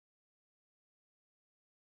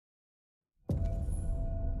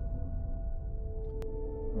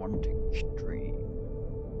Quantic Dream.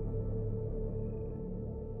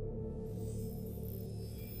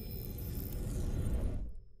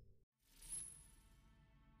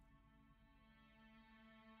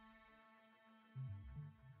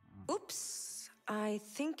 Oops, I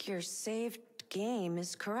think your saved game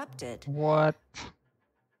is corrupted. What?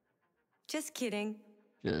 Just kidding.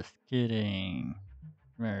 Just kidding.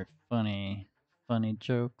 Very funny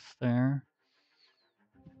jokes there.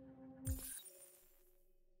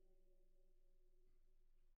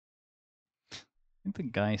 I think the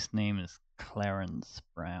guy's name is Clarence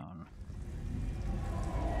Brown.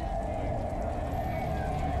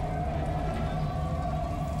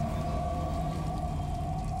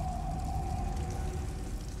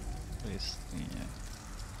 He's the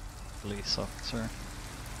police officer.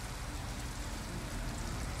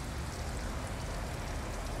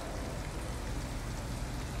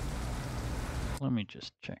 Let me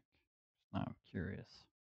just check. Now I'm curious.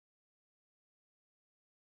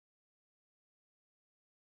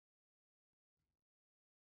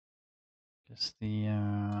 Guess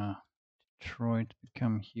the Detroit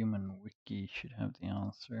Become Human wiki should have the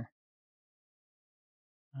answer.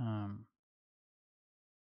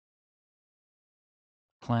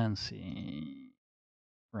 Clancy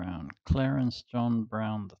Brown. Clarence John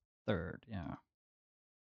Brown III, yeah.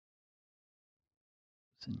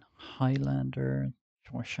 It's in Highlander,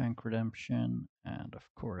 Shawshank Redemption, and of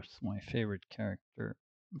course my favorite character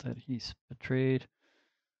that he's portrayed,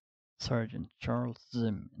 Sergeant Charles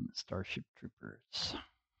Zim in Starship Troopers.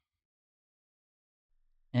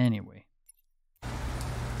 Anyway, I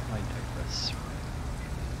digress.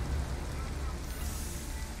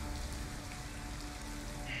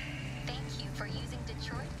 Thank you for using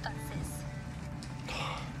Detroit buses.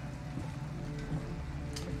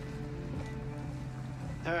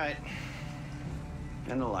 All right.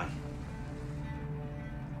 End the line.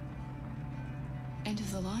 End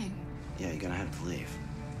of the line? Yeah, you're gonna have to leave.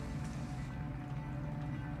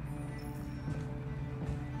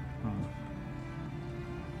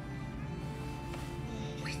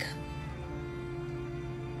 Wake up.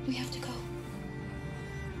 We have to go.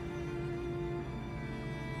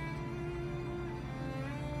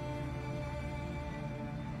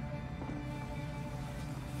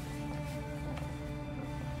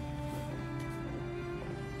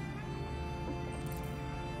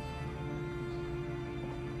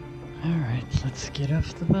 Alright, let's get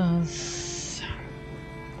off the bus.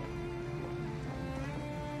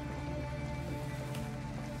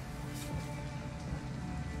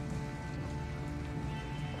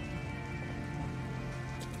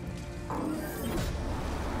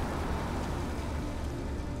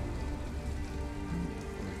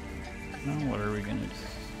 Now what are we gonna do?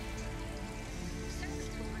 Service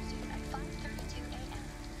will resume at 5:32 a.m.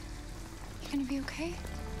 You gonna be okay?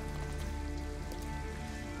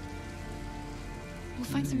 We'll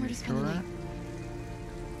find somewhere to spend the night.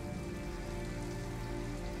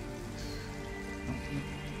 I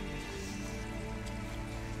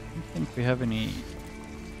don't think we have any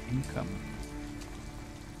income.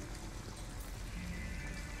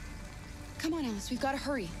 Come on, Alice, we've got to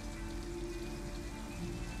hurry.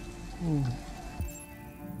 Ooh.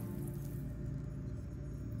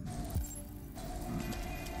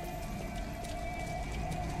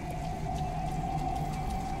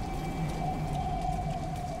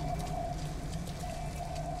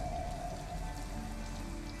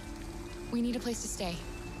 We need a place to stay.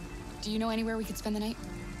 Do you know anywhere we could spend the night?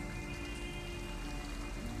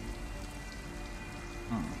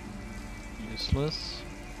 Useless.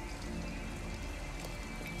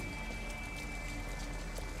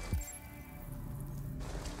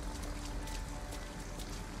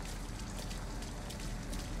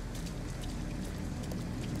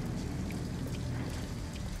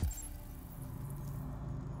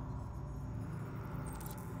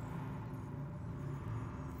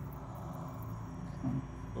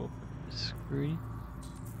 Discreet.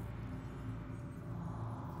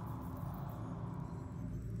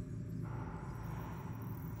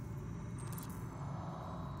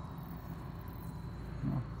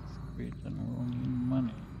 Not discreet and we'll need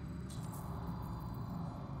money.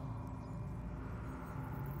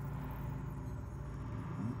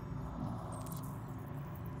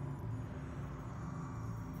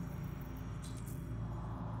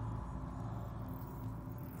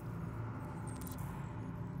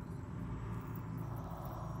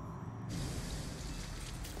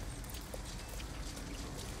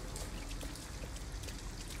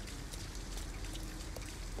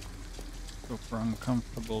 Go for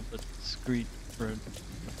uncomfortable but discreet for the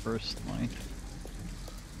first night.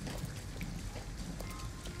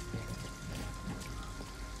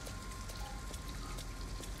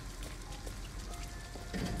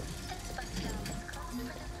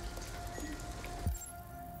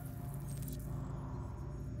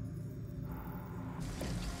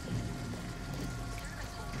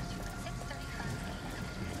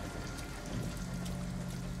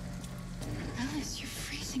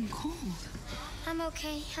 I'm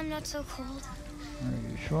okay. I'm not so cold.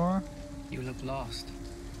 Are you sure? You look lost.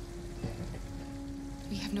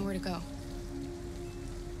 We have nowhere to go.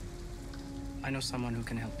 I know someone who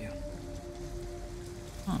can help you.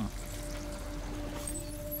 Huh.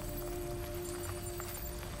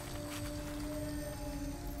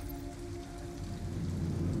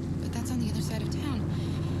 But that's on the other side of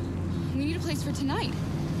town. We need a place for tonight.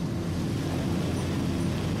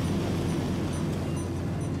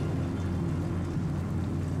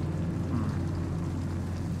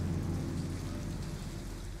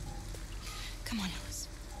 Come on, Alice.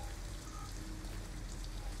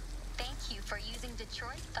 Thank you for using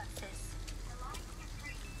Detroit buses.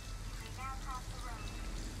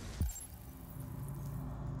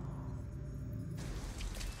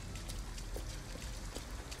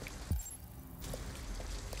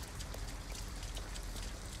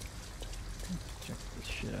 Check this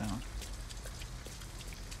shit out.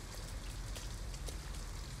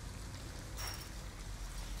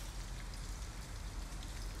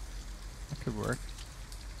 That could work.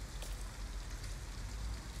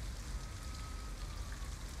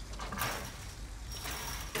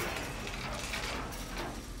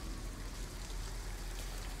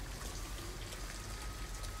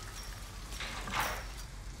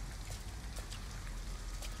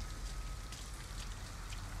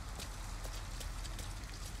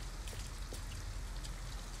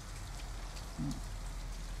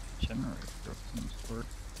 Generator of some sort.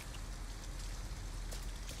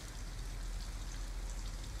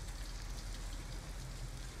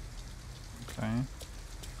 Okay.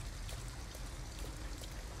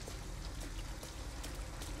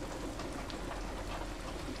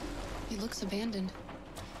 It looks abandoned.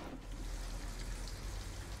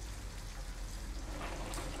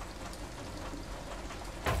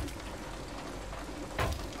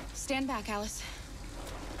 Stand back, Alice.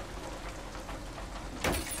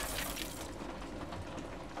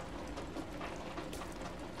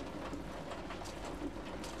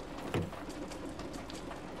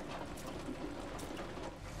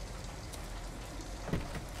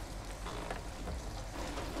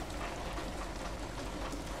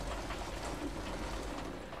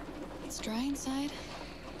 It's dry inside,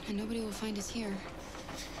 and nobody will find us here.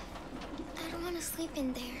 I don't want to sleep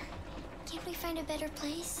in there. Can't we find a better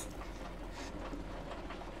place?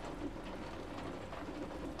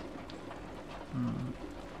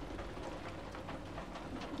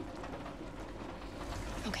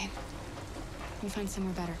 Okay. We'll find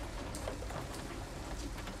somewhere better.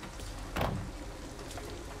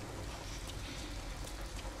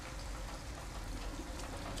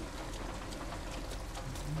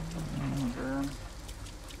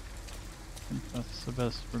 I think that's the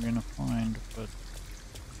best we're gonna find, but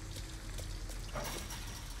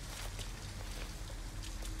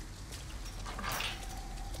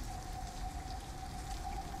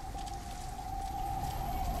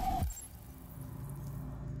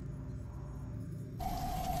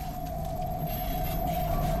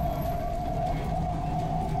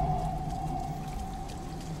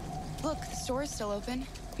Look, the store is still open.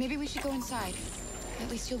 Maybe we should go inside. At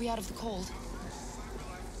least you'll be out of the cold.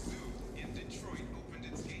 In Detroit opened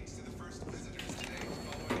its gates to the first visitors today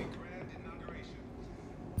following a grand inauguration.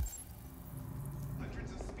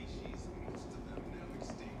 Hundreds of species, most of them now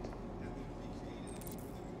extinct, have been recreated on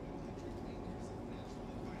more than 100 acres of natural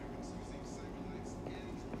environments using cyberlife's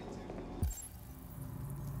Android technology.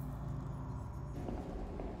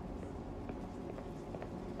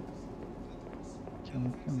 can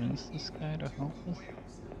we convince this guy to help us?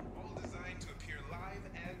 All designed to appear live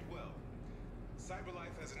and well.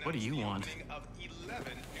 CyberLife has announced What do you the want? opening of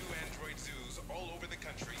 11 new android zoos all over the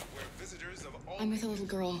country where visitors of all I'm with a little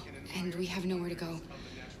ages girl, can and we have nowhere to go. of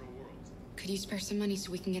the natural world. Could you spare some money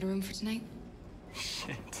so we can get a room for tonight?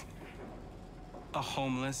 Shit. A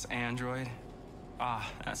homeless android? Ah,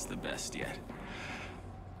 that's the best yet.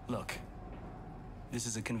 Look, this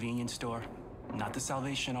is a convenience store, not the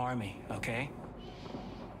Salvation Army, okay?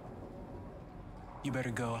 You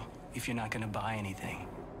better go if you're not gonna buy anything.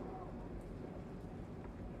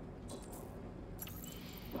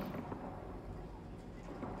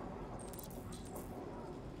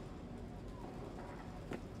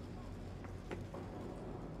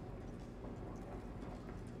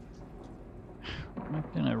 I'm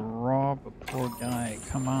not gonna rob a poor guy,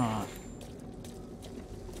 come on.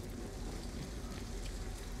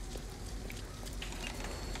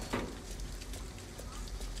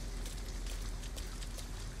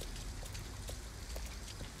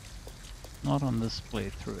 Not on this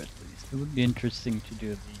playthrough, at least. It would be interesting to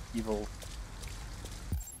do the evil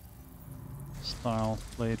style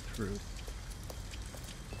playthrough.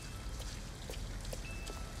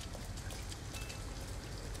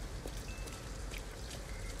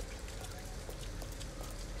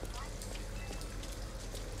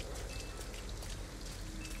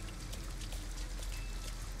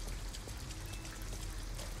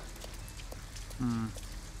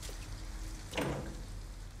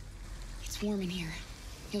 It's warm in here.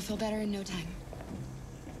 You'll feel better in no time.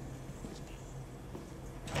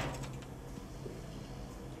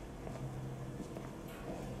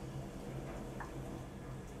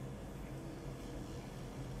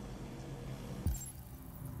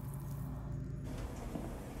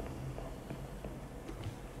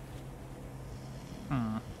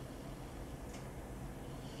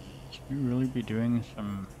 Should we really be doing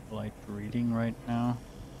some light reading right now?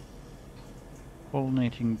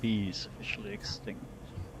 Pollinating bees officially extinct.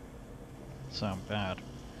 Sound bad.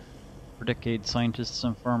 For decades, scientists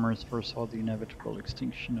and farmers foresaw the inevitable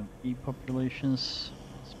extinction of bee populations.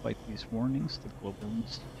 Despite these warnings, the Global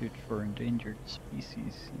Institute for Endangered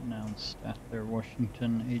Species announced at their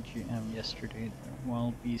Washington AGM yesterday that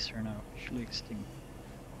wild bees are now officially extinct.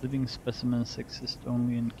 Living specimens exist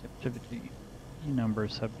only in captivity. Bee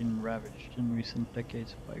numbers have been ravaged in recent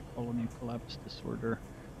decades by colony collapse disorder,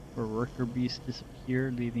 where worker bees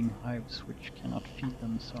disappear, leaving hives which cannot feed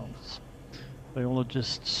themselves.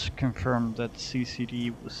 Biologists confirmed that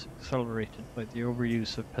CCD was accelerated by the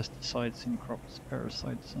overuse of pesticides in crops,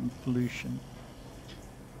 parasites, and pollution.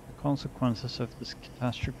 The consequences of this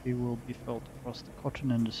catastrophe will be felt across the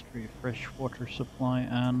cotton industry, fresh water supply,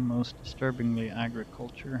 and, most disturbingly,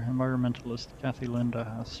 agriculture. Environmentalist Kathy Linda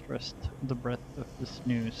has stressed the breadth of this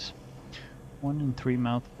news. 1 in 3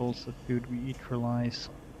 mouthfuls of food we eat relies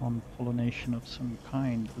on pollination of some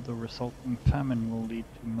kind. The resulting famine will lead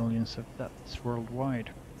to millions of deaths worldwide.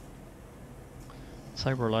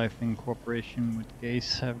 CyberLife, in cooperation with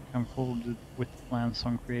Gaze, have come forward with plans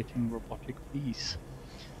on creating robotic bees.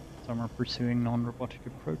 Some are pursuing non-robotic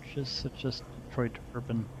approaches, such as Detroit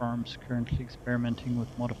urban farms currently experimenting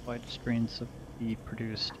with modified strains of bee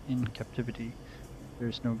produced in captivity. There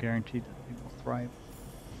is no guarantee that they will thrive.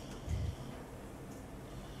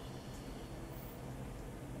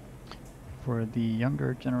 For the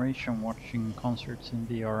younger generation, watching concerts in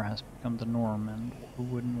VR has become the norm, and who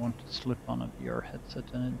wouldn't want to slip on a VR headset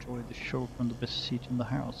and enjoy the show from the best seat in the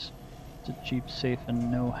house? It's a cheap, safe,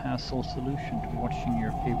 and no-hassle solution to watching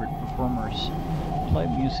your favorite performers. Live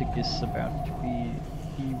music is about to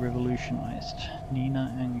be revolutionized.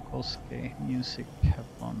 Nina and Kosuke Music have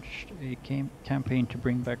launched a campaign to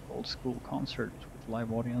bring back old-school concerts with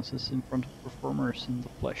live audiences in front of performers in the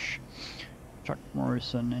flesh. Chuck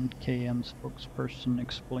Morrison, NKM spokesperson,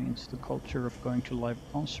 explains the culture of going to live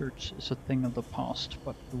concerts is a thing of the past,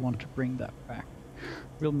 but we want to bring that back.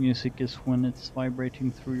 Real music is when it's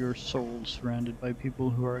vibrating through your soul, surrounded by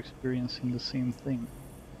people who are experiencing the same thing.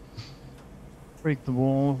 Break the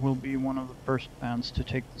Wall will be one of the first bands to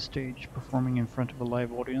take the stage. Performing in front of a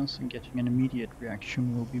live audience and getting an immediate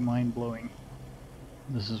reaction will be mind-blowing.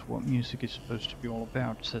 This is what music is supposed to be all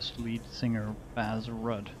about, says lead singer Baz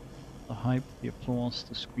Rudd. The hype, the applause,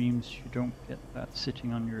 the screams, you don't get that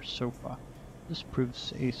sitting on your sofa. This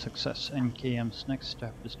proves a success. NKM's next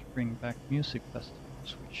step is to bring back music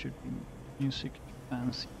festivals, which should be music to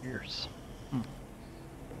fans' ears. I'm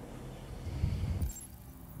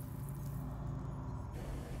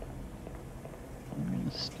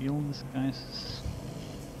gonna steal this guy's...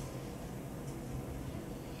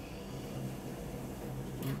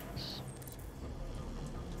 Oops.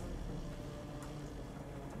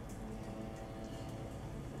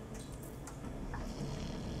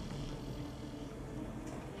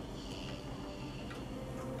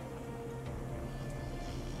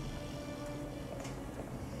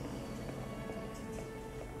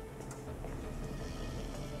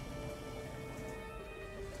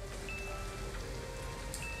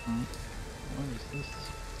 What is this?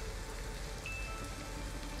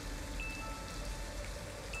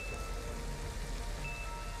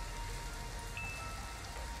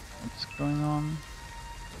 What's going on?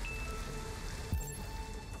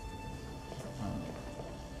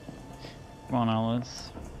 Come on,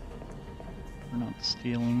 Alice. We're not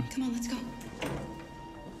stealing. Come on, let's go.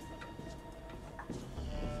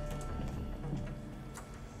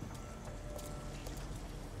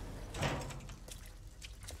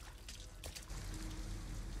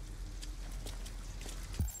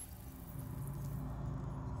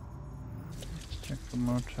 Let's check the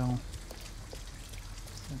motel.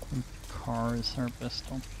 I think the car is our best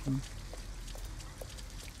option.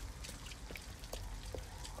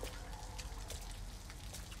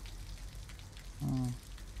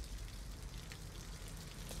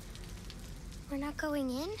 We're not going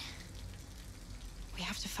in? We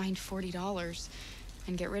have to find $40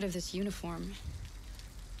 and get rid of this uniform.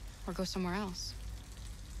 Or go somewhere else.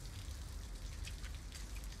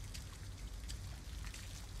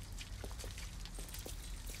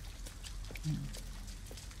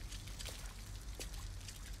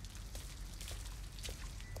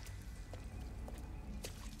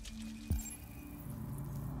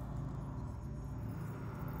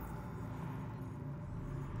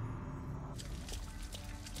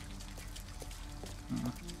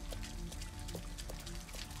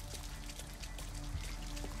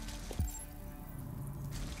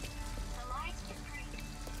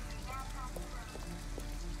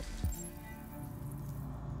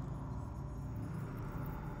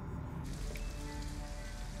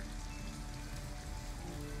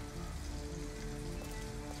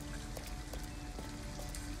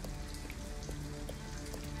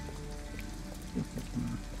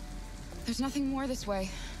 There's nothing more this way.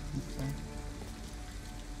 Okay.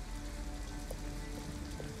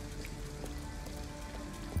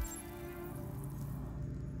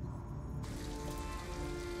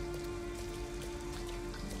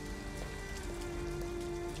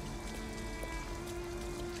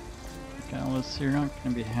 Okay, Alice, you're not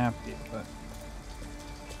gonna be happy, but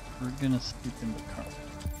we're gonna sleep in the car.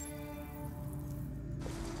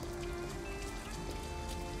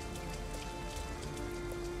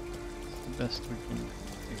 It's the best we can do.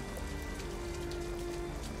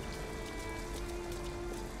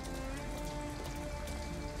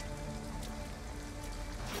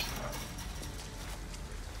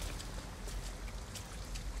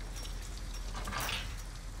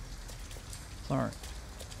 Sorry.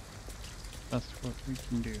 That's what we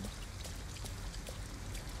can do.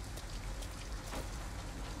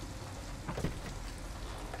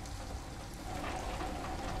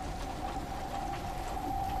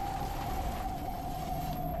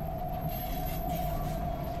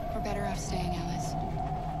 We're better off staying, Alice.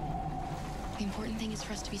 The important thing is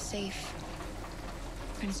for us to be safe.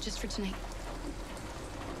 And it's just for tonight.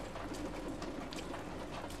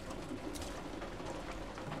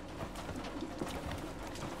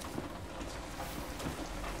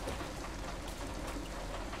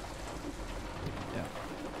 Yeah.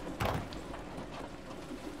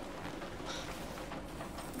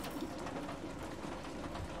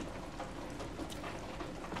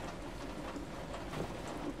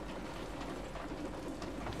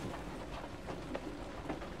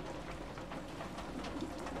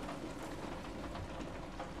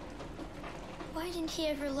 Why didn't he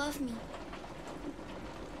ever love me?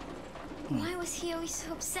 Why was he always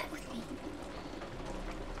so upset with me?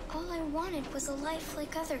 All I wanted was a life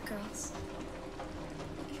like other girls.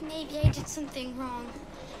 Maybe I did something wrong.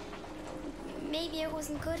 Maybe I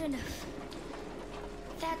wasn't good enough.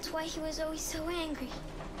 That's why he was always so angry.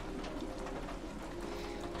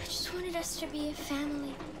 I just wanted us to be a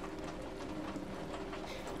family.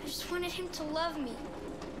 I just wanted him to love me.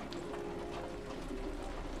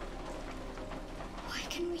 Why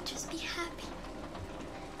can't we just be happy?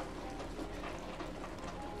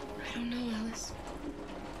 I don't know, Alice.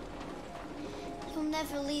 You'll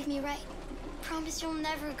never leave me, right? Promise you'll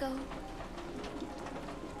never go.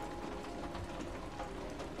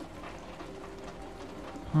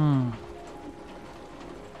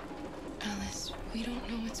 Alice, we don't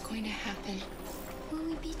know what's going to happen. Will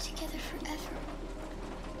we be together forever?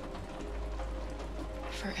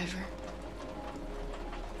 Forever.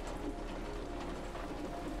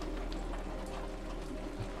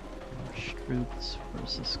 Harsh truths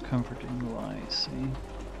versus comforting lies, see?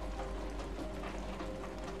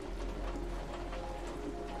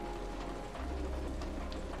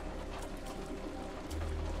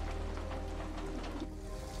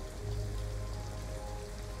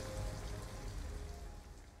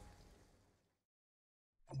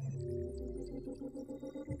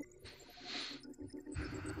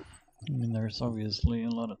 I mean, there's obviously a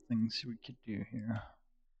lot of things we could do here.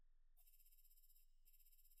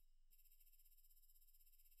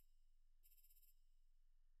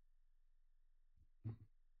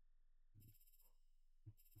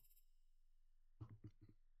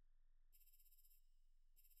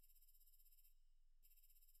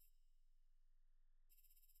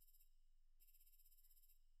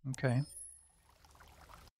 Okay.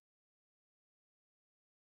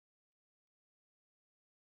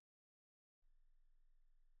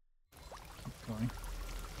 Keep going.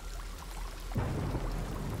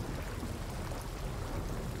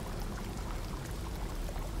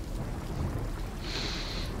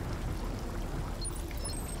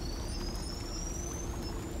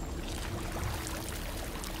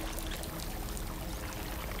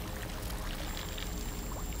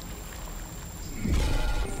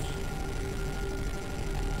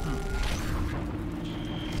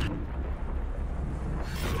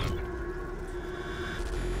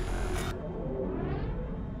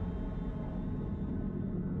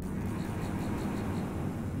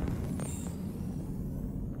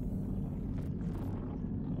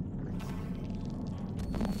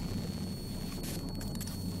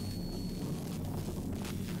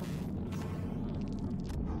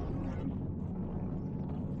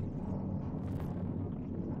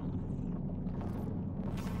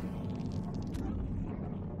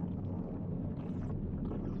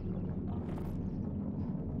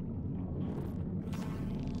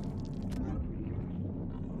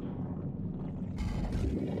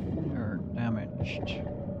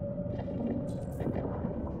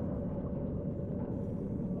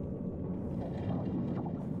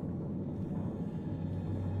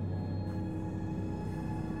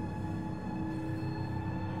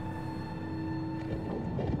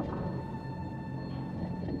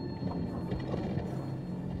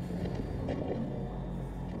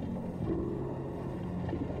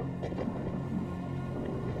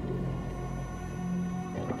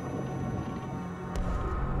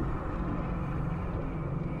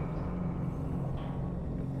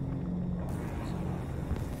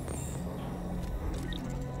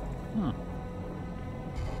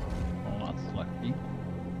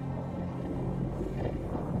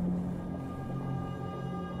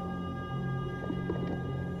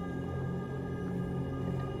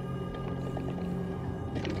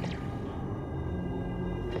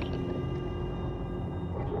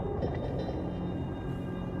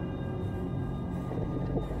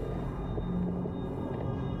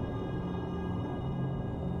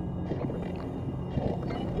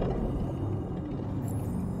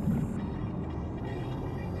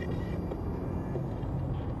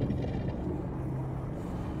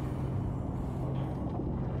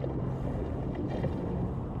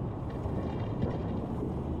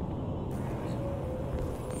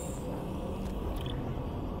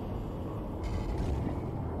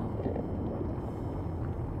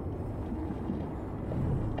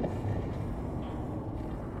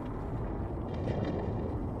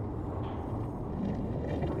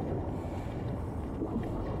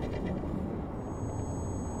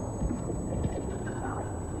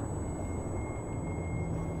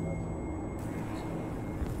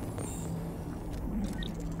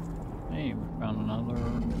 Hey, we found another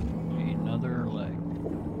leg.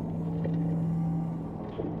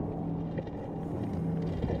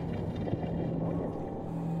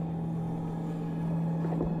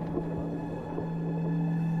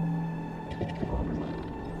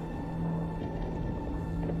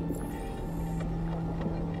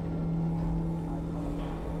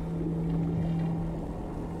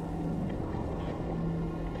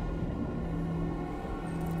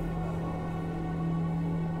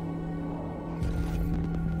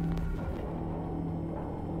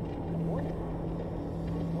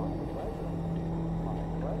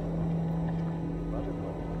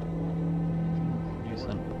 Use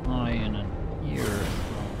an eye and an ear.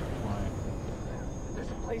 There's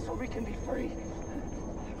a place where we can be free.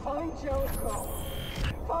 Find Jericho!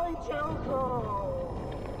 Find Jericho!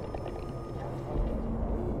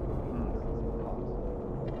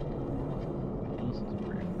 This is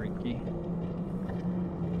pretty freaky.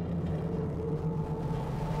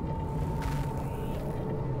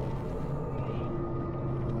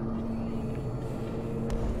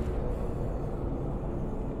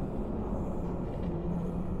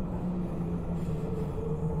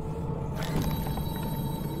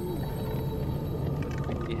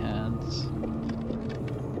 Freaky hands.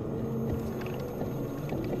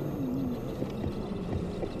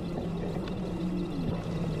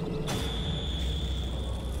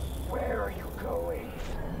 Where are you going?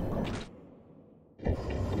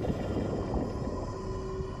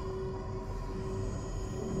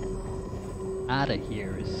 Out of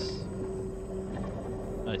here is,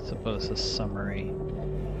 I suppose, a summary.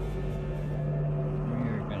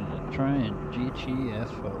 We're gonna try and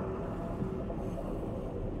GTFO.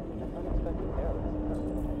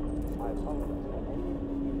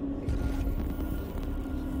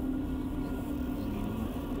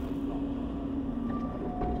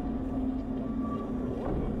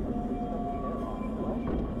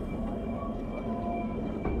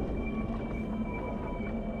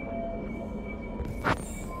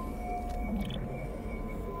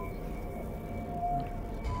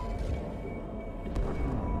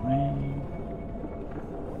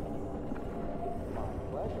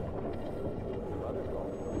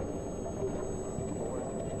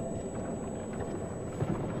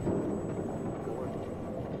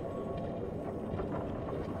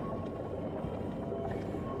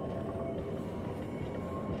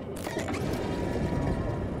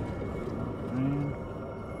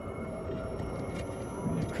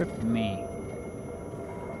 Trip me.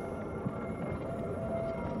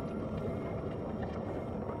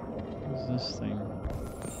 What's this thing?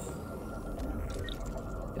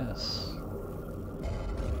 Yes.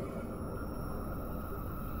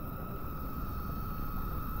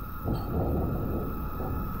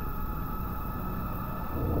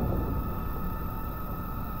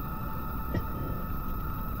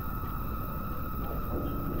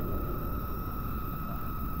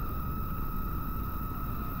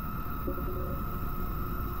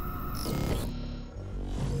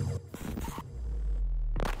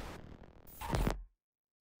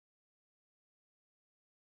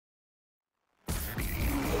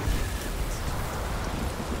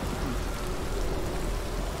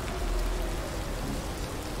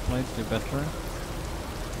 Slightly better.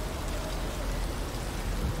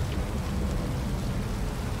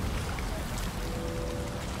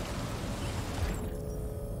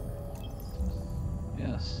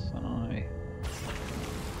 Yes, an eye.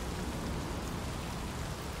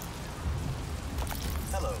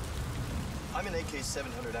 Hello. I'm an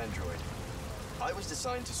AK-700 android. I was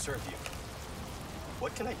designed to serve you.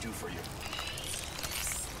 What can I do for you?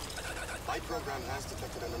 My program has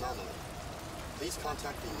detected an anomaly. Please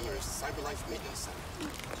contact the nearest CyberLife Maintenance Center.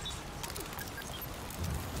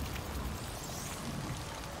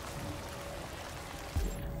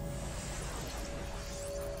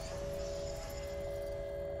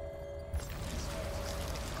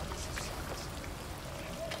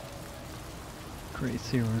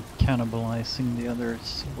 Crazy, we're cannibalizing the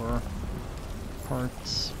others for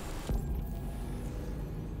parts.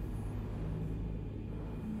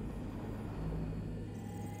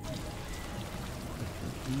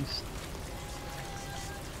 East.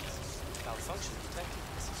 Malfunction detected.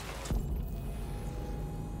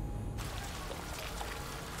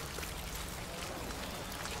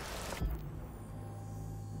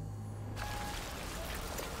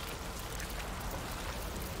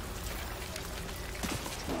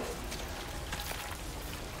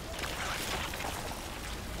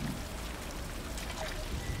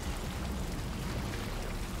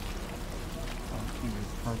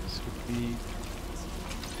 Parts would be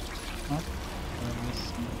up or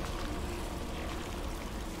missing.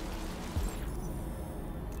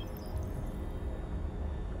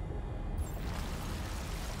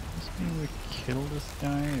 Can we kill this guy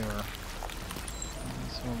or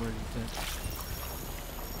he's already dead?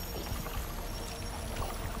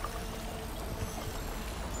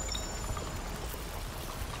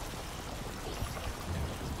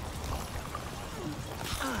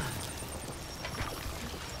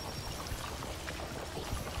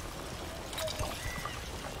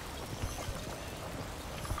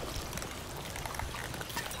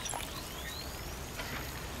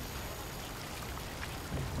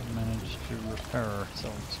 To repair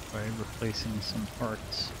ourselves by replacing some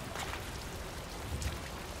parts.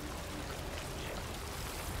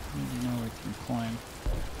 Maybe now we can climb.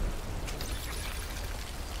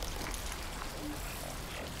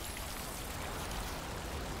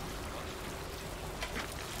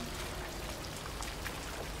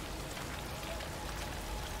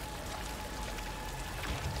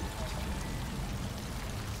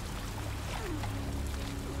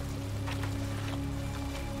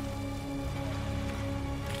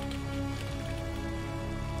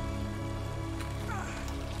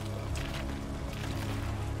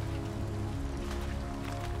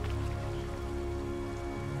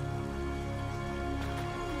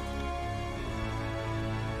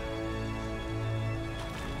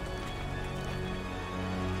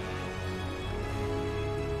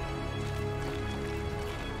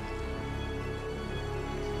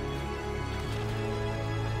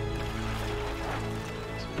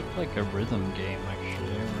 Like a rhythm game,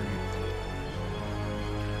 actually.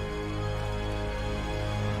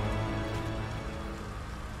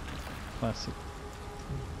 Classic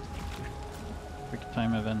quick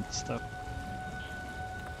time event stuff.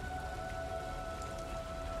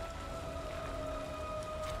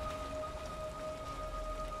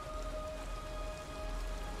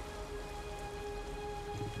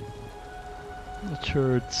 Not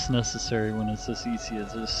sure it's necessary when it's as easy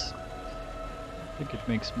as this. I think it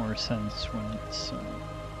makes more sense when it's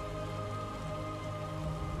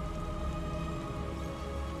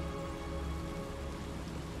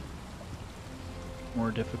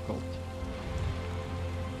more difficult.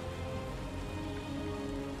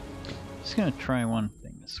 Just gonna try one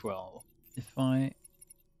thing as well. If I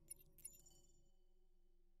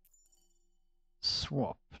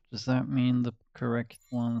swap, does that mean the correct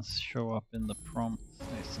ones show up in the prompt?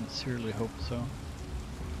 I sincerely hope so.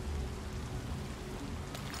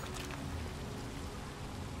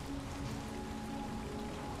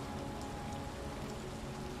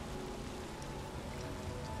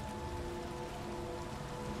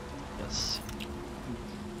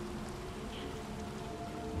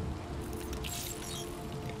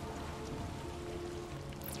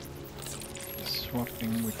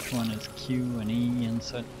 Swapping which one is Q and E and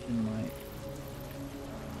such in my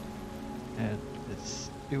head is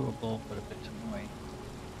doable, but a bit annoying.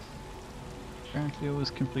 Apparently it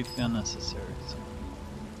was completely unnecessary, so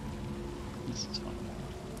this is fun.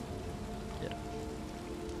 Yeah.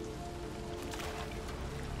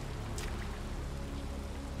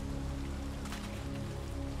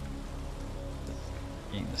 This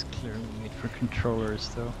game is clearly made for controllers,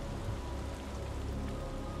 though.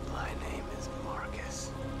 My name is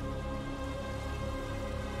Markus.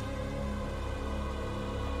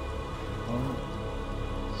 Oh,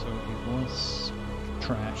 so he was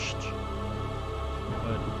trashed,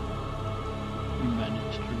 but we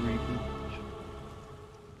managed to reboot.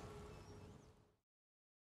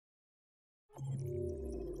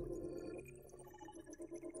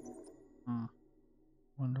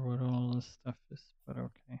 Wonder what all this stuff is, but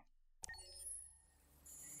okay.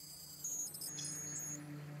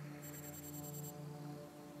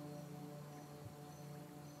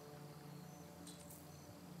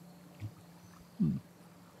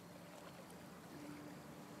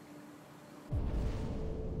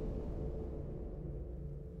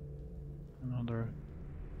 Another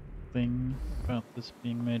thing about this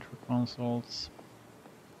being made for consoles.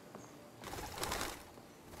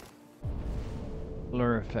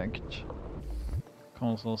 Blur effect.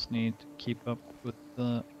 Consoles need to keep up with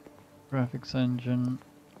the graphics engine.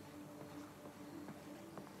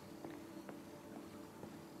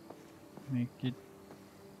 Make it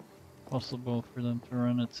possible for them to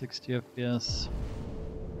run at 60 FPS.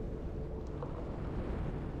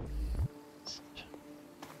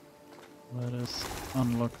 Let us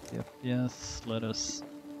unlock the FPS. Let us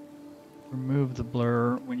remove the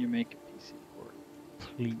blur when you make a PC port,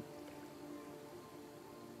 please.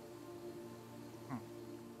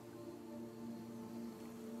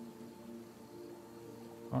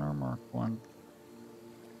 Honor Mark 1.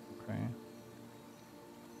 Okay.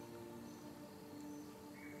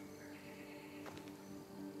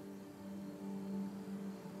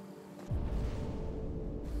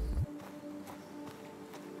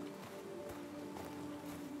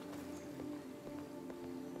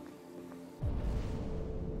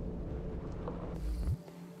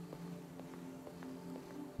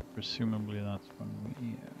 presumably that's when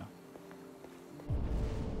we.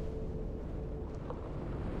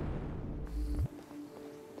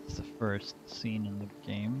 It's the first scene in the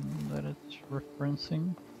game that it's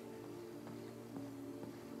referencing.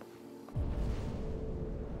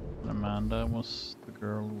 Amanda was the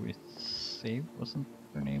girl we saved, wasn't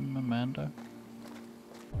her name Amanda?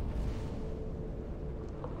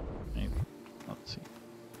 Maybe. Let's see.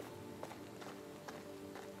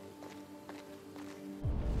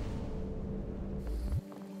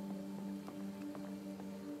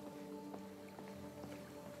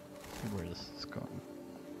 Where this is going.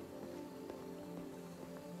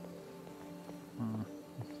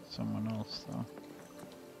 Someone else though.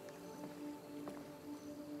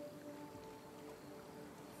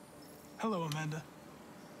 Hello, Amanda.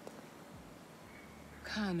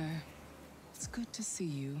 Connor, it's good to see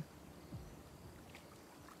you.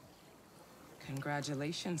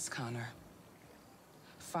 Congratulations, Connor.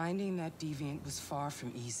 Finding that deviant was far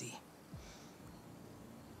from easy.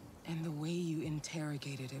 And the way you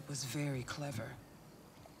interrogated it was very clever.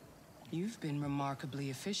 You've been remarkably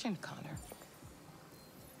efficient, Connor.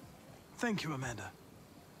 Thank you, Amanda.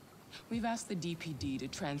 We've asked the DPD to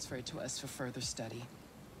transfer it to us for further study.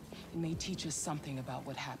 It may teach us something about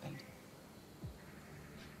what happened.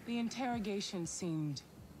 The interrogation seemed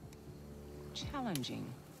challenging.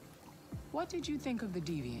 What did you think of the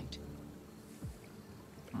deviant?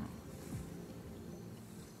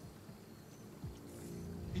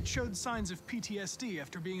 It showed signs of PTSD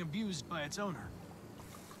after being abused by its owner.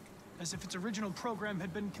 As if its original program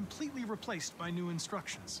had been completely replaced by new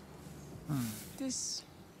instructions. This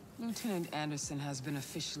Lieutenant Anderson has been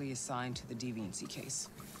officially assigned to the deviancy case.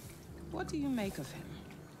 What do you make of him?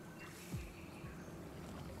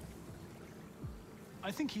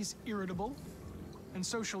 I think he's irritable and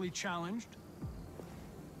socially challenged.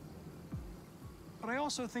 But I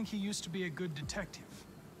also think he used to be a good detective.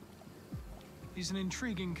 He's an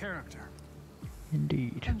intriguing character.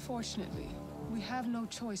 Indeed. Unfortunately, we have no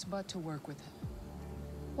choice but to work with him.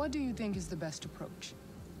 What do you think is the best approach?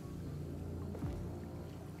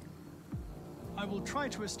 I will try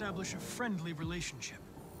to establish a friendly relationship.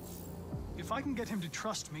 If I can get him to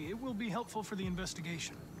trust me, it will be helpful for the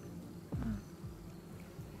investigation.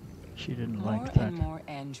 She didn't More like that. and more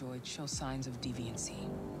androids show signs of deviancy.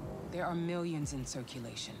 There are millions in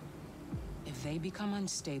circulation. If they become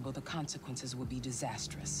unstable, the consequences will be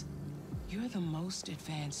disastrous. You're the most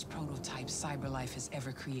advanced prototype CyberLife has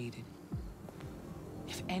ever created.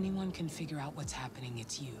 If anyone can figure out what's happening,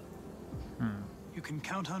 it's you. You can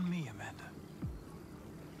count on me, Amanda.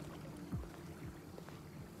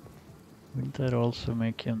 Wouldn't that also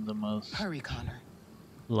make him the most Hurry, Connor.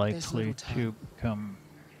 likely to become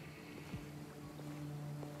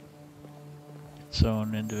its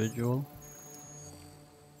own individual?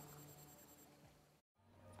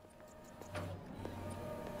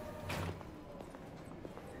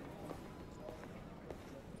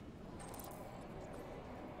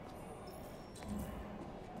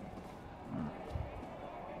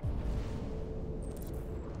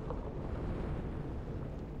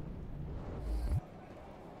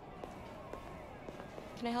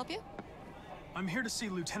 Can I help you? I'm here to see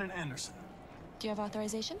Lieutenant Anderson. Do you have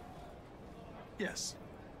authorization? Yes.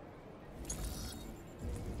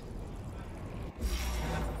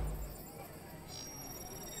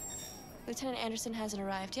 Lieutenant Anderson hasn't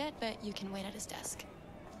arrived yet, but you can wait at his desk.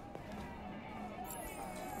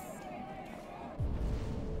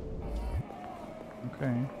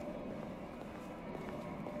 Okay.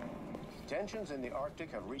 Tensions in the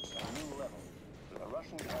Arctic have reached a new level. A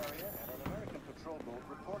Russian carrier and an American patrol boat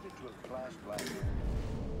reported to have clashed last year.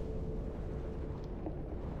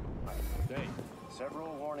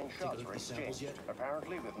 Several warning shots were exchanged,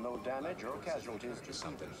 apparently with no damage or casualties to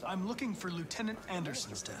either side. I'm looking for Lieutenant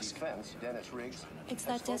Anderson's desk. Defense, Dennis Riggs. It's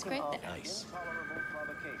that desk right there. Nice. Intolerable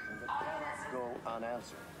provocation that cannot go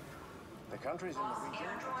unanswered. The countries in the region,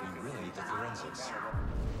 we really need the forensics. Have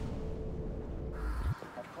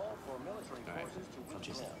called for military forces to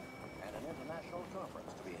withdraw and an international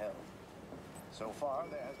conference to be held. So far,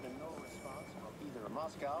 there has been no response from either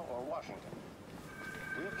Moscow or Washington.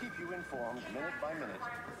 We'll keep you informed minute by minute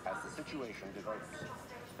as the situation develops.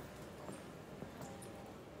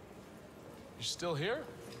 You're still here?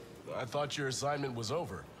 I thought your assignment was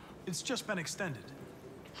over. It's just been extended.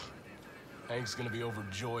 Hank's gonna be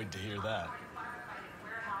overjoyed to hear that.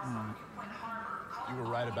 You were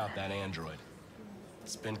right about that android.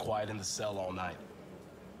 It's been quiet in the cell all night.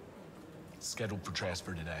 It's scheduled for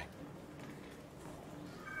transfer today.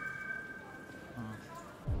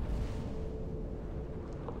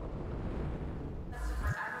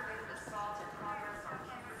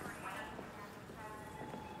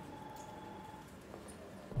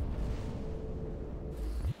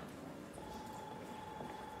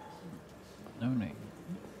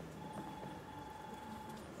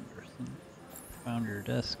 Anderson. Found your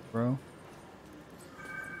desk, bro.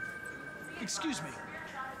 Excuse me.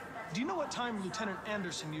 Do you know what time Lieutenant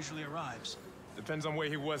Anderson usually arrives? Depends on where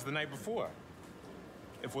he was the night before.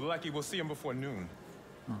 If we're lucky, we'll see him before noon.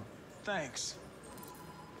 Thanks.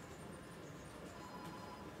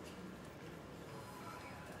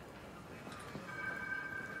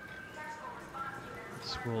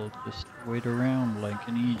 This will just wait around like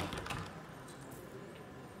an E.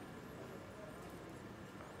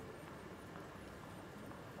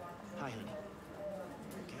 Hi, honey.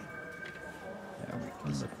 Okay. Yeah,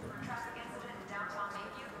 we can look around.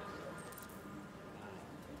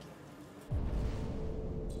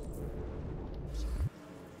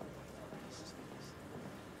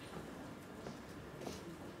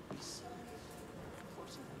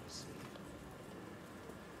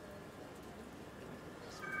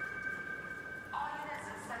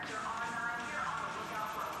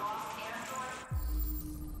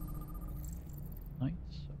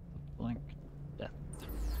 Knights of the Blank Death.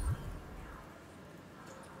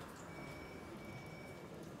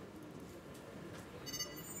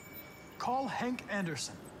 Call Hank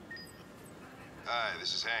Anderson. Hi,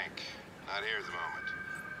 this is Hank. Not here at the moment.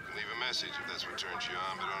 You can leave a message if that's what turns you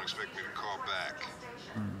on, but don't expect me to call back.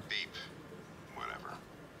 Beep. Whatever.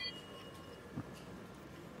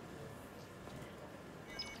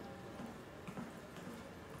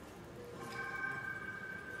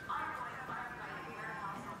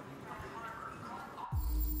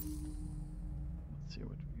 Let's see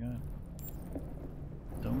what we got.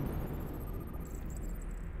 Don't.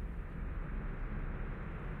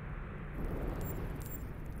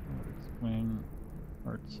 Explain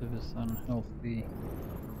arts of his unhealthy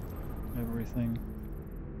everything.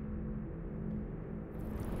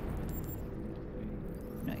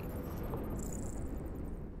 Nice.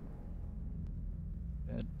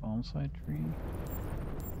 Dead bonsai tree.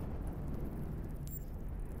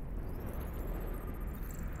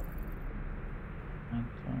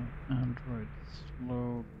 Anti-android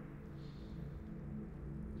slow.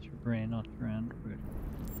 It's your brain, not your android.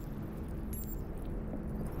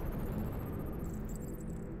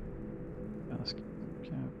 Basket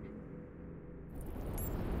cap.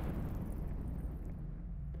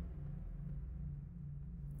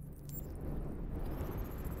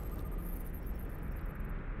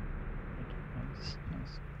 Nice,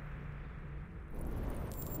 nice.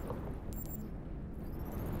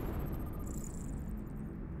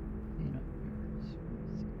 Peanut bears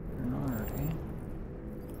with Bernard, eh?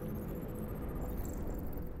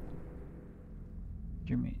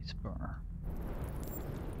 Jimmy's bar.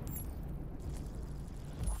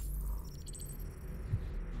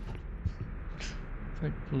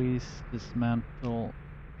 Detroit police dismantle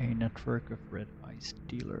a network of red ice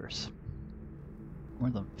dealers. More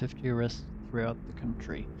than 50 arrests throughout the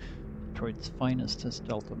country. Detroit's finest has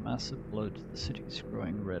dealt a massive blow to the city's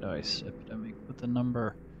growing red ice epidemic, with a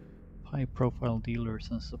number of high-profile dealers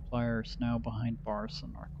and suppliers now behind bars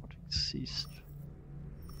and narcotics seized.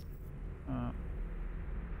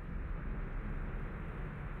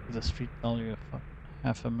 With a street value of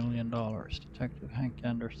 $500,000, Detective Hank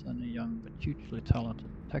Anderson, a young but hugely talented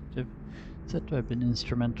detective, said to have been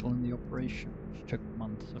instrumental in the operation, which took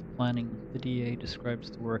months of planning. The DA describes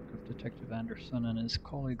the work of Detective Anderson and his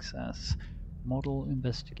colleagues as model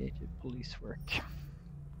investigative police work.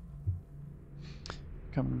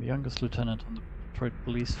 Becoming the youngest lieutenant on the Detroit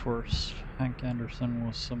police force, Hank Anderson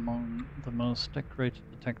was among the most decorated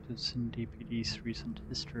detectives in DPD's recent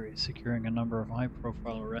history, securing a number of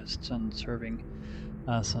high-profile arrests and serving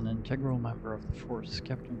as an integral member of the force.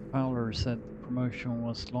 Captain Fowler said the promotion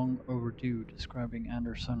was long overdue, describing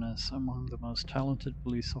Anderson as among the most talented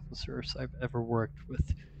police officers I've ever worked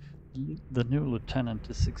with. The new lieutenant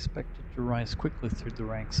is expected to rise quickly through the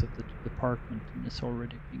ranks of the department and is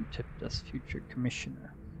already being tipped as future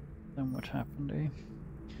commissioner. Then what happened, eh?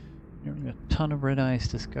 Nearly a ton of red ice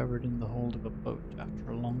discovered in the hold of a boat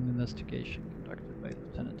after a long investigation conducted by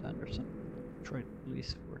Lieutenant Anderson, Detroit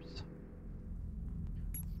Police Force.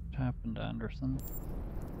 What happened, Anderson?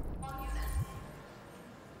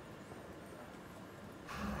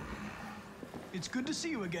 It's good to see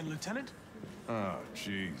you again, Lieutenant. Oh,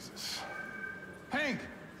 Jesus. Hank!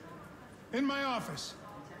 In my office.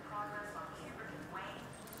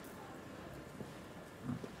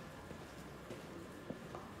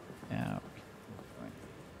 Yeah.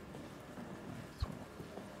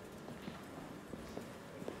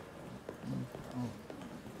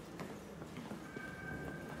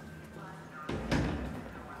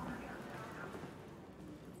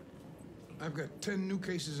 I've got 10 new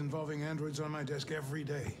cases involving androids on my desk every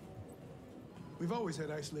day. We've always had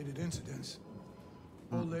isolated incidents,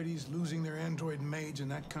 Old ladies losing their android maids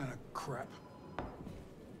and that kind of crap.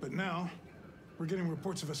 But now, we're getting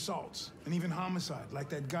reports of assaults and even homicide, like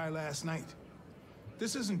that guy last night.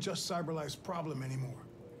 This isn't just CyberLife's problem anymore.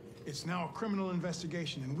 It's now a criminal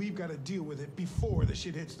investigation, and we've got to deal with it before the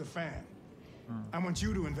shit hits the fan. I want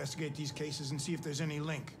you to investigate these cases and see if there's any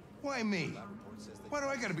link. Why me? Why do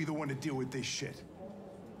I gotta be the one to deal with this shit?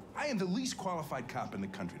 I am the least qualified cop in the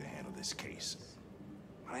country to handle this case.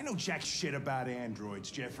 I know jack shit about androids,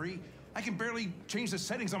 Jeffrey. I can barely change the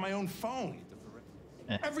settings on my own phone.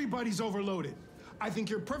 Everybody's overloaded. I think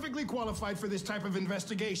you're perfectly qualified for this type of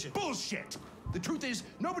investigation. Bullshit! The truth is,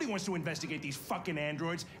 nobody wants to investigate these fucking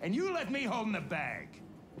androids, and you let me hold in the bag.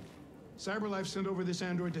 CyberLife sent over this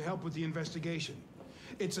android to help with the investigation.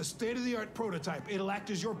 It's a state-of-the-art prototype. It'll act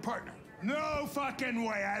as your partner. No fucking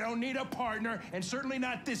way! I don't need a partner, and certainly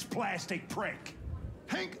not this plastic prick.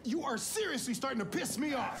 Hank, you are seriously starting to piss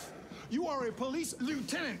me off. You are a police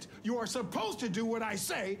lieutenant. You are supposed to do what I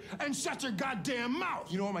say and shut your goddamn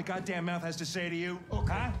mouth. You know what my goddamn mouth has to say to you?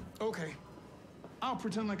 Okay. Huh? Okay. I'll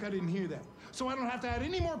pretend like I didn't hear that, so I don't have to add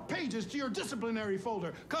any more pages to your disciplinary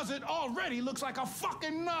folder, because it already looks like a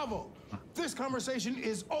fucking novel. This conversation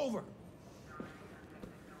is over.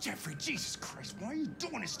 Jeffrey, Jesus Christ, why are you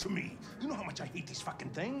doing this to me? You know how much I hate these fucking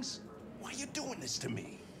things. Why are you doing this to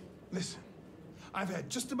me? Listen, I've had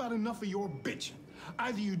just about enough of your bitching.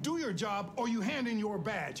 Either you do your job or you hand in your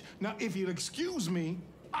badge. Now, if you'll excuse me,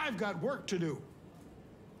 I've got work to do.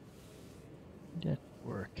 Get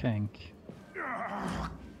work, Hank.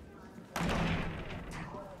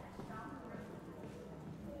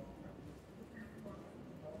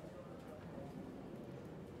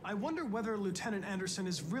 I wonder whether Lieutenant Anderson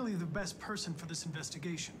is really the best person for this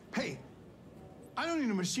investigation. Hey, I don't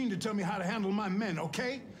need a machine to tell me how to handle my men,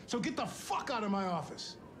 okay? So get the fuck out of my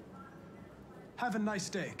office. Have a nice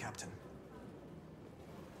day, Captain.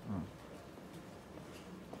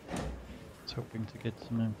 I was hoping to get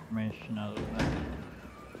some information out of that.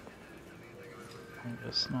 I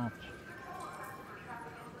guess not.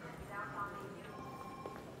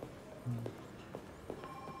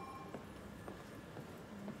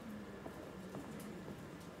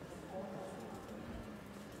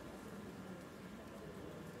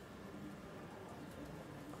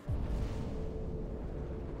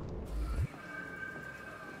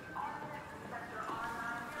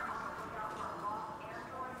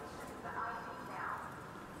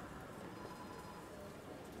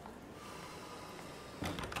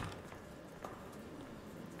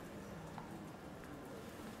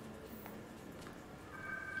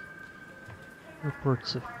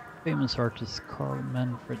 Reports of famous artist Carl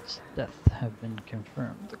Manfred's death have been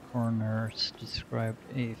confirmed. The coroners described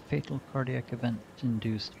a fatal cardiac event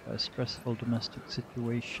induced by a stressful domestic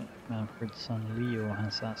situation. Manfred's son Leo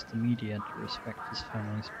has asked the media to respect his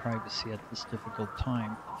family's privacy at this difficult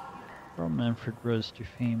time. Carl Manfred rose to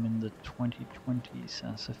fame in the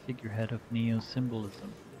 2020s as a figurehead of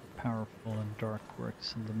neo-symbolism, powerful and dark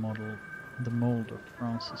works in the mold of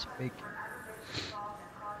Francis Bacon.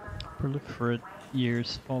 Proliferate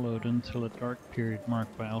years followed until a dark period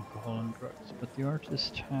marked by alcohol and drugs, but the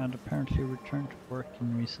artist had apparently returned to work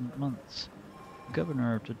in recent months. The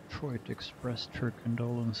governor of Detroit expressed her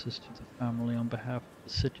condolences to the family on behalf of the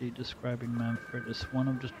city, describing Manfred as one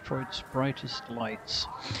of Detroit's brightest lights.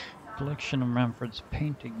 A collection of Manfred's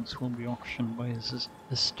paintings will be auctioned by his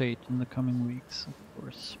estate in the coming weeks, of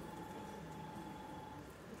course.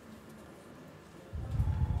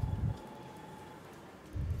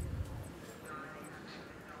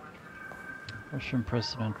 Russian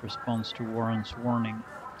president responds to Warren's warning.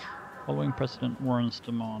 Following President Warren's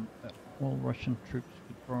demand that all Russian troops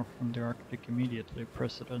withdraw from the Arctic immediately,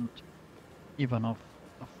 President Ivanov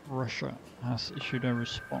of Russia has issued a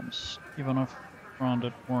response. Ivanov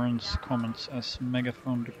branded Warren's comments as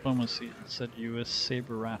megaphone diplomacy and said US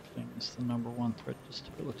saber rattling is the #1 threat to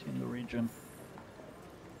stability in the region.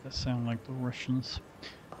 That sound like the Russians.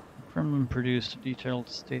 The Kremlin produced a detailed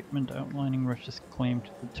statement outlining Russia's claim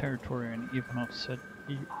to the territory, and Ivanov said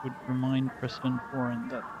he would remind President Warren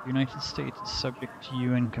that the United States is subject to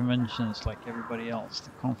UN conventions like everybody else.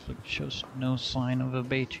 The conflict shows no sign of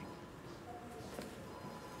abating.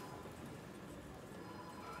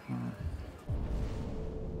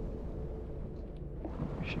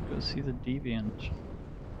 We should go see the Deviant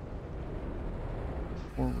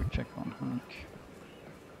before we check on Hank.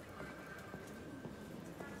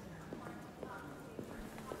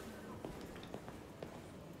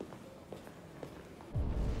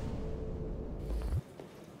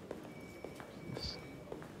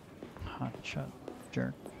 Hotshot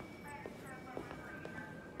jerk.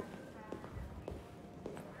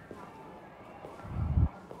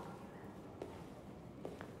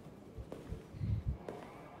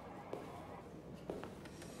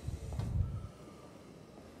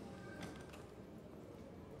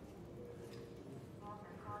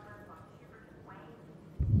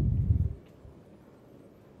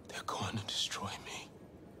 They're going to destroy me.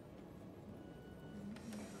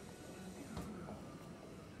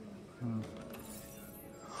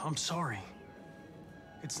 I'm sorry.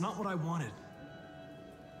 It's not what I wanted.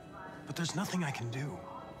 But there's nothing I can do.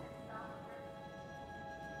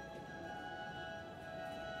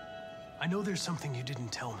 I know there's something you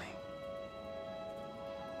didn't tell me.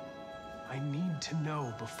 I need to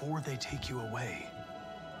know before they take you away.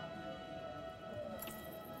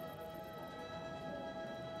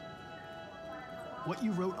 What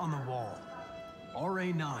you wrote on the wall,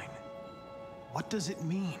 RA9, what does it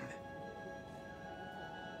mean?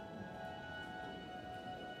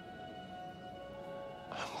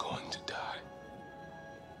 I'm going to die.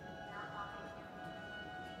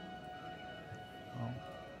 Oh.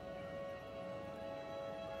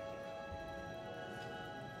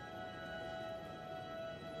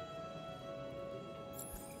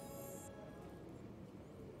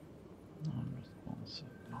 Non-responsive.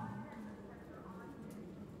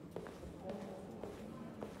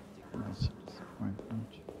 That's a disappointment.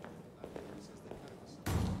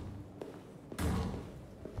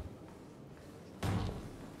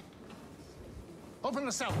 Open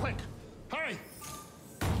the cell, quick! Hurry!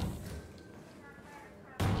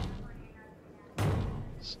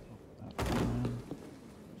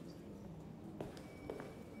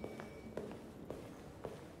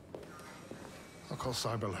 I'll call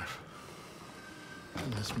Cyberlife.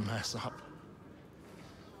 Clean this mess up.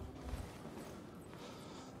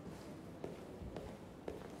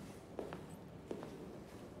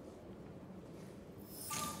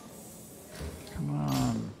 Come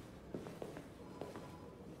on.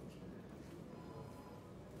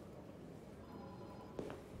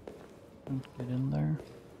 Don't get in there.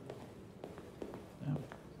 Yeah.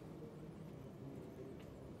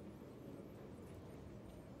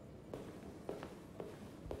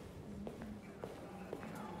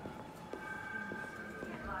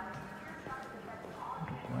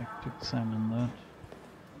 I'd like to examine that.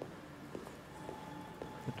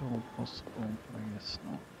 If at all possible, but I guess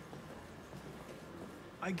not.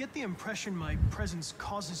 I get the impression my presence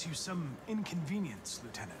causes you some inconvenience,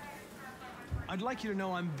 Lieutenant. I'd like you to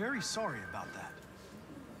know I'm very sorry about that.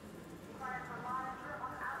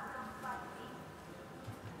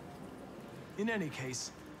 In any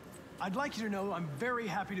case, I'd like you to know I'm very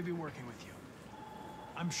happy to be working with you.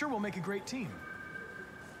 I'm sure we'll make a great team.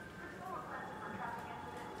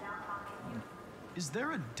 Is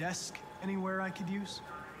there a desk anywhere I could use?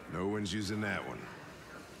 No one's using that one.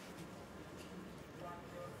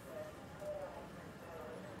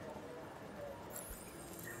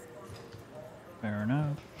 Fair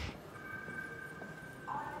enough.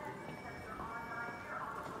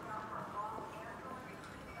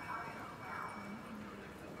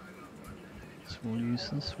 So we'll use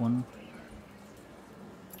this one.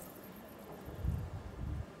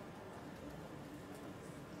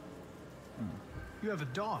 You have a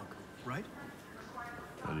dog, right?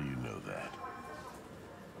 How do you know that?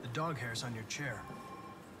 The dog hair's on your chair.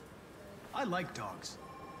 I like dogs.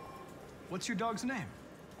 What's your dog's name?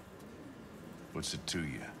 What's it to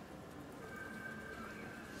you?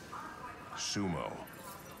 Sumo.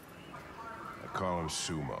 I call him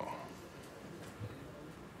Sumo.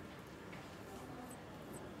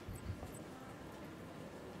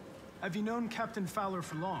 Have you known Captain Fowler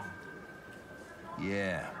for long?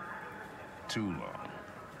 Yeah. Too long.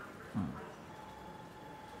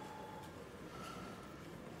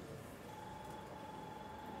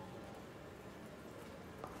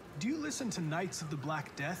 Do you listen to Knights of the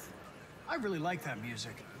Black Death? I really like that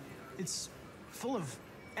music. It's full of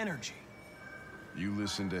energy. You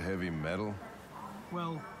listen to heavy metal?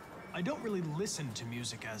 Well, I don't really listen to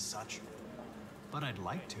music as such, but I'd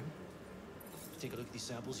like to. Take a look at these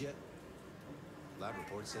samples yet? Lab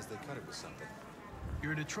report says they cut it with something.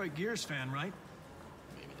 You're a Detroit Gears fan, right?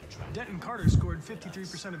 Maybe they're trying. Denton Carter scored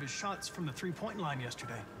 53% of his shots from the three-point line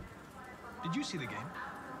yesterday. Did you see the game?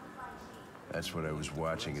 That's what I was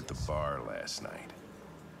watching at the bar last night.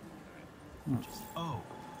 Oh.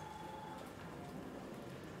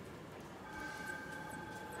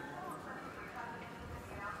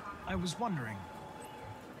 I was wondering,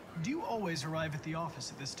 do you always arrive at the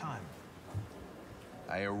office at this time?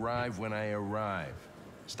 I arrive when I arrive.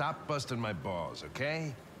 Stop busting my balls,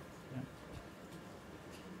 okay?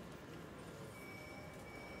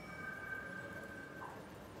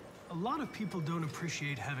 A lot of people don't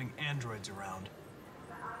appreciate having androids around.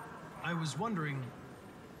 I was wondering,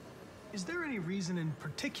 is there any reason in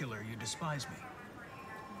particular you despise me?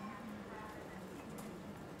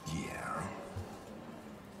 Yeah.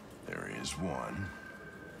 There is one.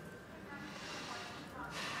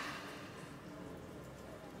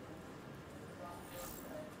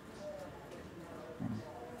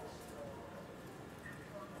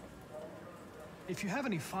 If you have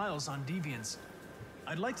any files on deviants,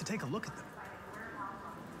 I'd like to take a look at them.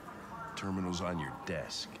 Terminal's on your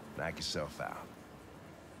desk. Knock yourself out.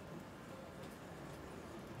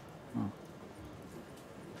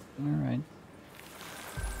 Alright.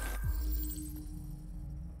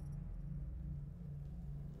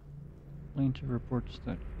 Plaintiff reports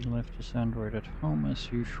that he left his android at home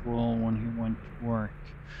as usual when he went to work.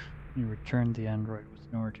 He returned the android with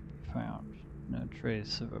nowhere to be found. No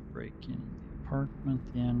trace of a break-in in the apartment.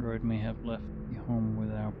 The android may have left the home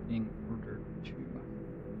without being ordered to.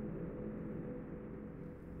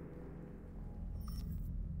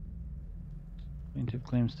 Plaintiff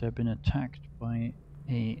claims to have been attacked by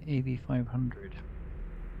a AV-500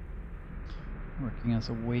 working as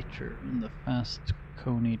a waiter in the Fast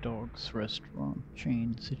Coney Dogs restaurant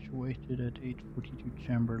chain situated at 842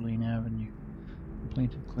 Chamberlain Avenue. The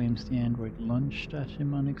plaintiff claims the android lunged at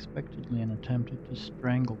him unexpectedly and attempted to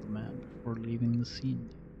strangle the man before leaving the scene.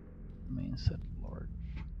 The main set large.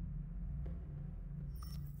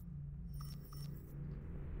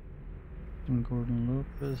 Gordon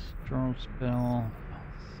Lopez, Charles Bell,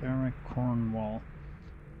 Sarah Cornwall.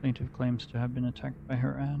 Plaintiff claims to have been attacked by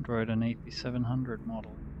her android, an AP700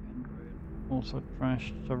 model android. Also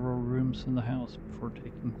trashed several rooms in the house before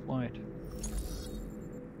taking flight.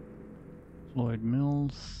 Floyd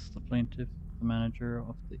Mills, the plaintiff, the manager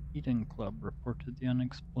of the Eden Club, reported the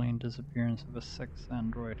unexplained disappearance of a sex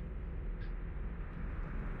android.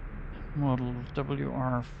 Model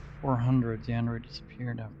WR400, the android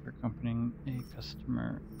disappeared after accompanying a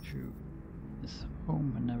customer to his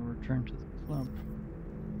home and never returned to the club.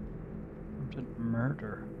 Attempted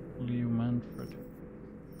murder, Leo Manfred.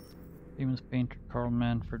 Famous painter Carl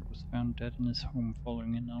Manfred was found dead in his home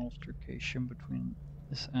following an altercation between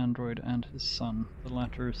his android and his son. The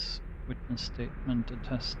latter's witness statement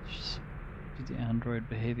attests to the android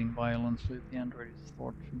behaving violently. The android is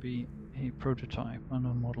thought to be a prototype,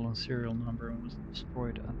 unknown model and serial number, and was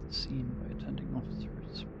destroyed at the scene by attending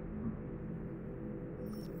officers.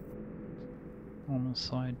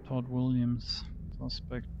 Homicide, Todd Williams,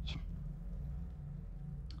 suspect.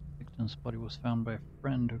 Victim's body was found by a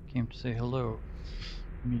friend who came to say hello.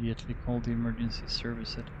 Immediately called the emergency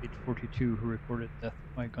service at 842, who reported death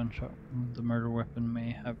by gunshot wound. The murder weapon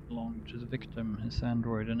may have belonged to the victim. His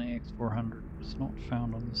android, an AX400, was not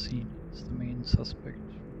found on the scene. It is the main suspect.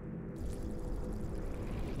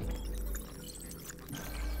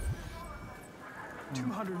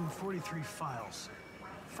 "243 files.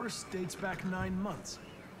 First dates back 9 months.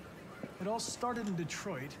 It all started in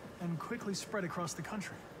Detroit and quickly spread across the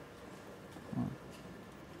country.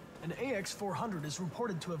 An AX400 is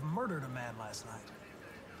reported to have murdered a man last night.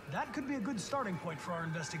 That could be a good starting point for our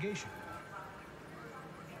investigation.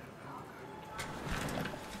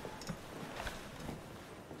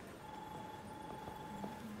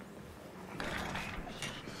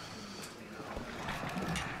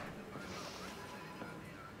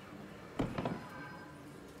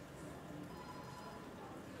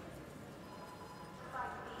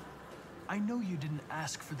 I know you didn't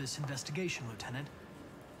ask for this investigation, Lieutenant,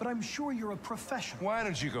 but I'm sure you're a professional. Why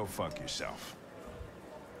don't you go fuck yourself?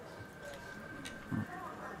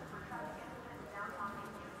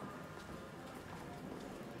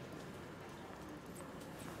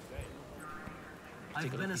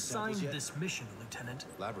 I've been assigned this mission, Lieutenant.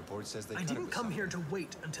 Lab report says they I didn't come here to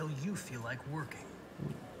wait until you feel like working.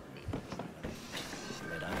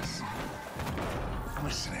 Red ice.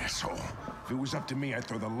 Listen, asshole. If it was up to me, I'd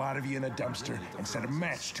throw the lot of you in a dumpster and set a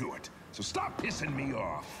match to it. So stop pissing me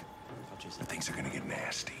off. Or things are gonna get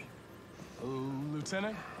nasty.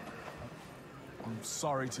 Lieutenant? I'm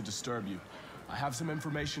sorry to disturb you. I have some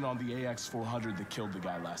information on the AX400 that killed the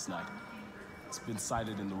guy last night. It's been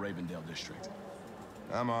sighted in the Ravendale district.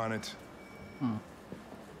 I'm on it.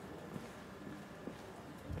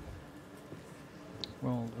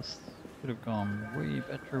 Well, this could have gone way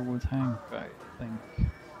better with Hank, I think.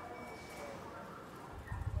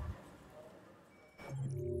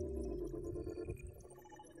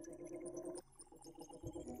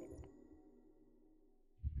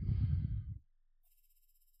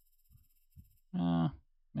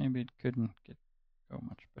 Maybe it couldn't go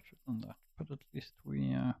much better than that, but at least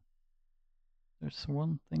we, there's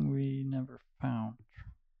one thing we never found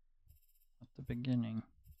at the beginning.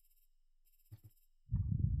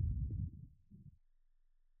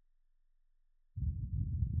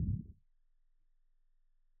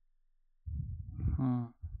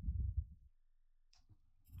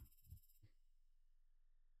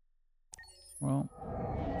 Well,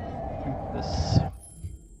 I think this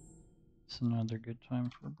is another good time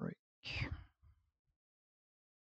for a break.